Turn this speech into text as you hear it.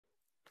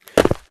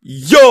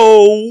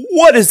Yo,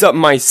 what is up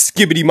my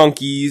skibbity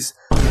monkeys?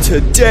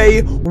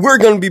 Today, we're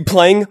gonna be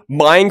playing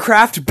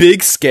Minecraft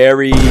Big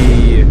Scary.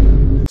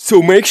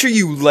 So make sure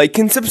you like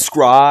and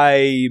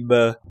subscribe.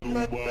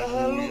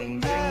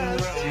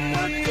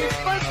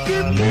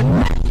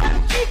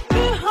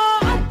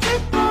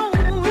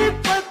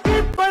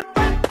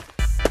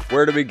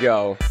 Where do we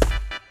go?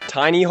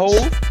 Tiny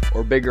hole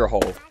or bigger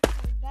hole?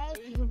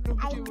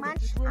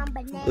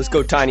 Let's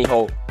go tiny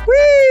hole.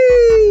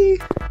 Whee!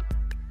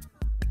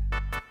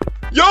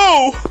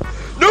 Yo!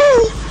 No!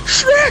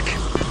 Shrek!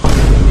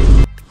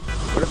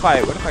 What if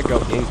I go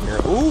in here?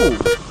 Ooh!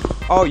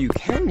 Oh, you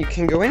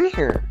can go in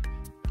here.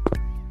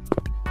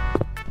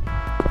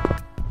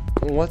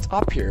 What's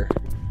up here?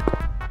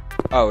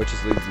 Oh, it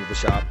just leads you to the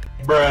shop.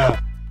 Bruh.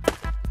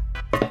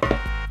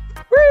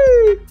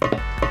 Whee!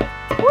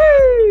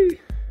 Whee!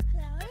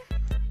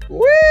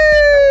 Whee!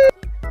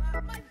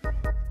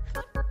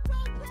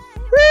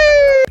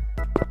 Whee!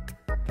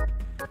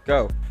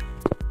 Go.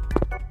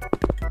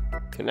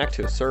 Connect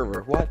to a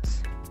server. What?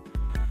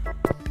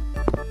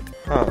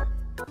 Huh.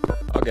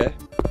 Okay.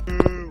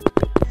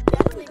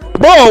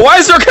 Whoa! Why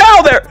is there a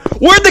cow there?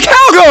 Where'd the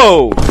cow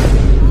go?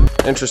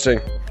 Interesting.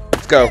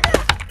 Let's go.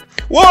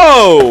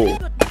 Whoa!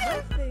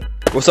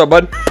 What's up,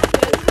 bud?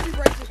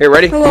 Here,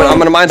 ready? I'm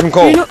gonna mine some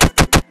coal.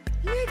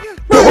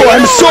 Oh,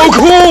 I'm so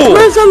cool!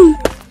 Where's some?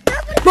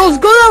 Bros,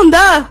 go down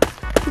there.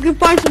 We can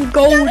find some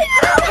gold.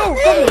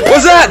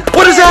 What's that?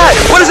 What is that?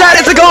 What is that?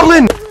 It's a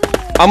goblin!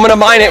 I'm gonna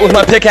mine it with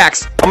my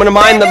pickaxe. I'm gonna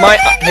mine the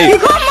hey. You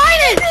can't mine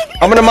it!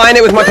 I'm gonna mine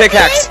it with my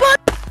pickaxe. Where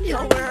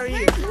are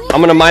you?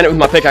 I'm gonna mine it with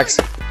my pickaxe.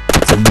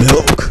 It's a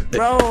milk.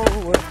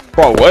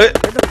 Bro, what?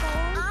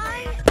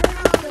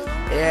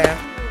 Yeah.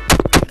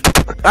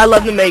 I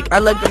love to make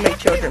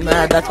children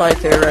mad. That's why I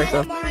terrorize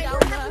them.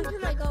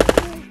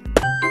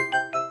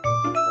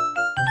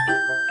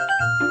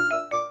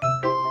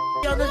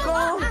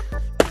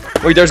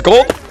 Wait, there's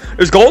gold?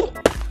 There's gold?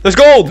 There's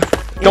gold!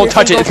 Don't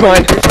touch it, it's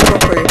mine.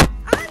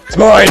 It's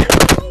mine!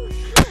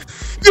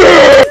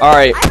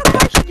 Alright.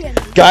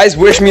 Guys,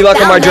 wish me luck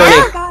on my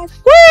journey.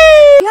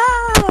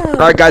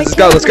 Alright guys,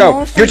 let's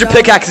go. Get your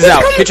pickaxes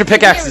out. Get your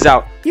pickaxes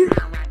out.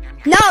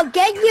 No,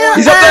 get your.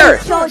 He's up there!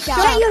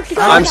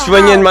 I'm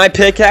swinging swinging my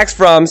pickaxe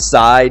from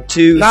side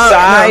to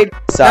side.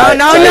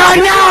 No!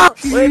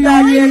 We're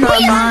back in our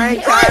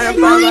mind, trying to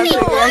find my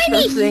pickaxe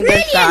from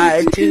singing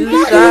side to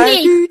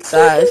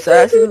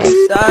side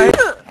to side.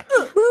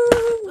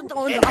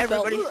 And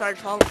everybody starts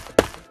home.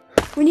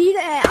 We need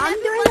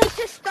I'm doing like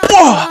this stuff.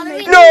 Oh,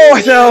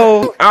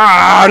 no!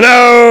 Ah,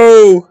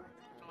 no!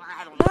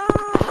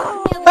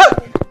 Ah,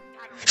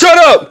 shut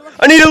up!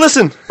 I need to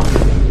listen.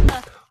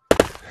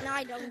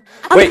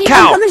 Wait,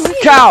 cows!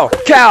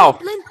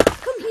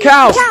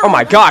 Oh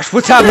my gosh,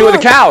 what's happening with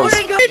the cows?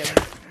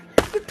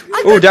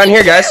 Oh, down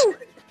here, guys.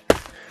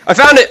 I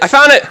found it!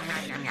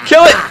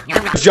 Kill it!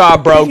 Good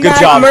job, bro, good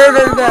job.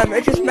 Murder them,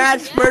 it just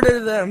mad murder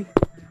them.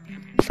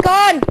 It's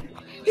gone.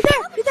 He's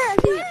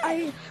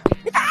there.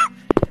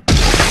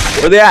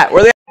 Where they at?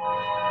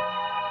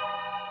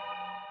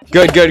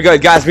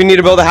 Good. Guys, we need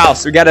to build a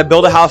house. We gotta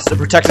build a house to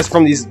protect us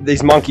from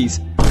these monkeys.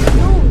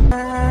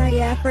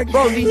 Yeah,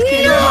 Bro, these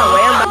kids are in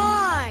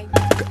my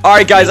way.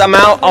 Alright guys, I'm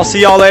out. I'll see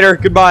y'all later.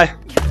 Goodbye.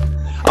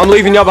 I'm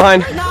leaving y'all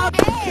behind.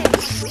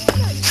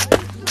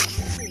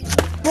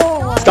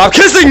 Stop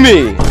kissing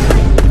me!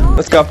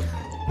 Let's go.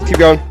 Keep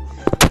going.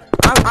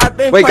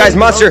 Wait guys,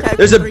 monster!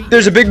 There's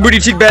a big booty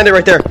cheek bandit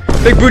right there.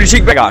 Big booty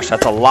cheek. My gosh,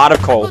 that's a lot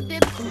of coal.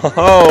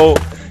 Oh,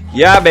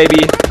 yeah,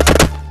 baby.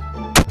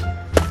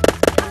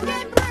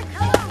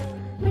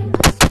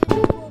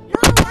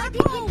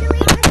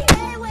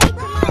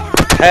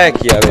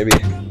 Heck yeah, baby.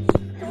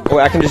 Oh,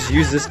 I can just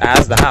use this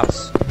as the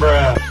house.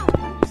 Bruh.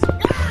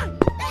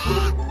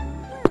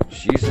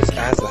 Just use this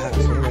as the house.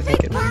 What am I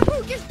thinking?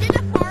 Purple just did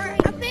a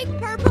fart. A big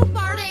purple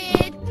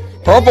farted.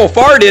 Purple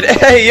farted?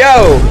 Hey,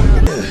 yo!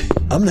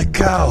 I'm the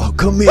cow.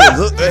 Come here.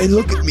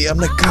 Look at me. I'm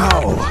the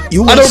cow.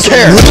 I don't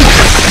care.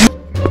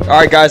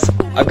 Alright, guys.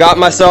 I've got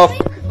myself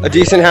a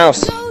decent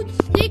house. So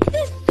stick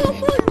this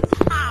someone's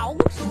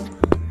house.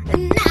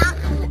 Now,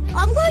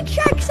 I'm going to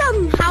check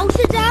some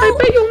houses out. I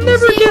bet you'll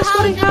never guess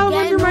what I have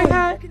under my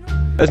hat.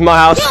 That's my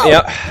house. No.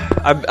 Yep.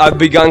 I've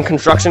begun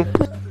construction.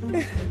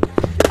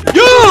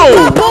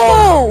 Yo!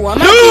 Purple!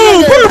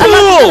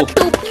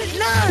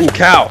 Ooh,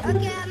 cow.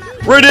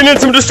 Ready in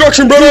some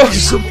destruction, brother.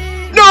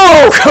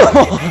 No! Come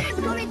on.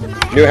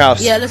 New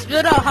house. Yeah, let's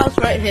build our house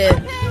right here.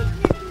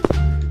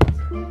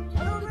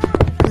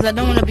 Cause I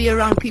don't want to be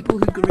around people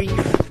who grieve.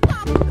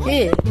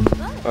 Here.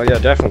 Oh yeah,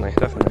 definitely.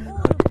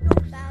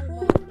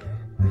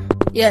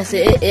 Yes,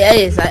 it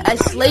is. I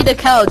slayed a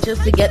cow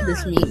just to get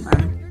this meat,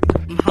 man.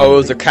 Oh, it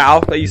was a cow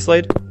that you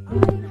slayed?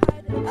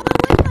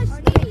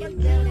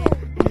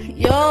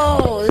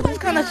 Yo, this is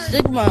kind of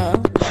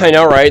Sigma. I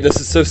know, right? This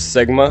is so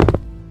Sigma.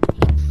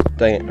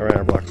 Dang it, I ran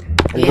out of blocks.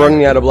 I'm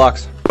running out of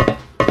blocks.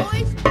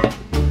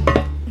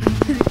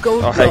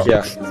 Oh, heck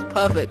yeah.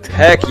 Perfect.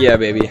 Heck yeah,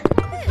 baby.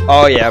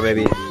 Oh yeah,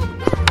 baby.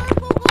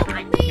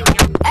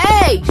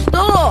 Hey,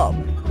 stop!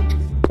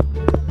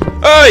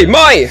 Hey,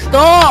 mate!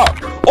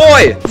 Stop!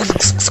 Oi!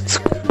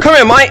 Come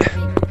here, mate!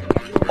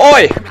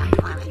 Oi!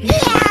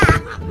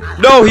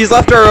 No, he's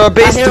left our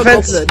base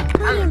defense.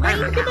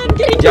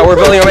 Yeah, we're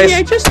building a base.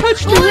 I just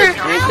touched you.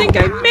 I think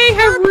I may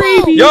have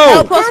rabies.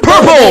 Yo!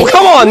 Purple!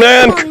 Come on,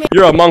 man!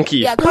 You're a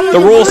monkey.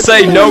 The rules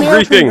say no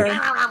griefing.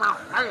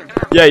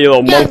 Yeah, you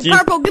little monkey.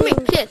 Purple, give me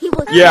a kiss.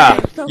 Yeah,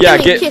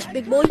 Give me a kiss,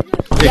 big boy.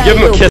 Give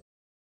him a kiss.